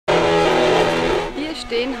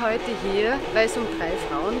stehen heute hier, weil es um 3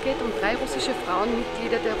 Frauen geht, um 3 russische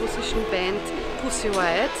Frauenmitglieder der russischen Band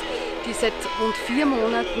Riot, die seit rund 4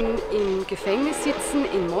 Monaten im Gefängnis sitzen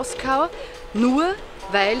in Moskau, nur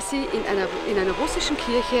weil sie in einer russischen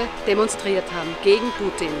Kirche demonstriert haben gegen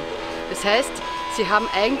Putin. Das heißt, sie haben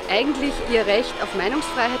eigentlich ihr Recht auf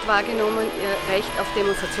Meinungsfreiheit wahrgenommen, ihr Recht auf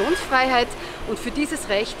Demonstrationsfreiheit, und für dieses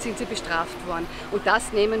Recht sind sie bestraft worden. Und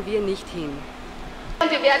das nehmen wir nicht hin.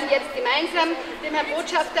 Wir werden jetzt gemeinsam dem Herrn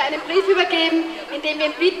Botschafter einen Brief übergeben, in dem wir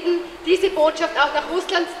ihn bitten, diese Botschaft auch nach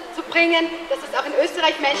Russland zu bringen, dass es auch in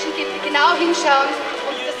Österreich Menschen gibt, die genau hinschauen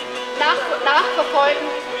und das nachverfolgen,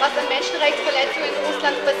 was an Menschenrechtsverletzungen in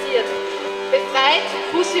Russland passiert. Befreit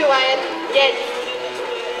Riot jetzt!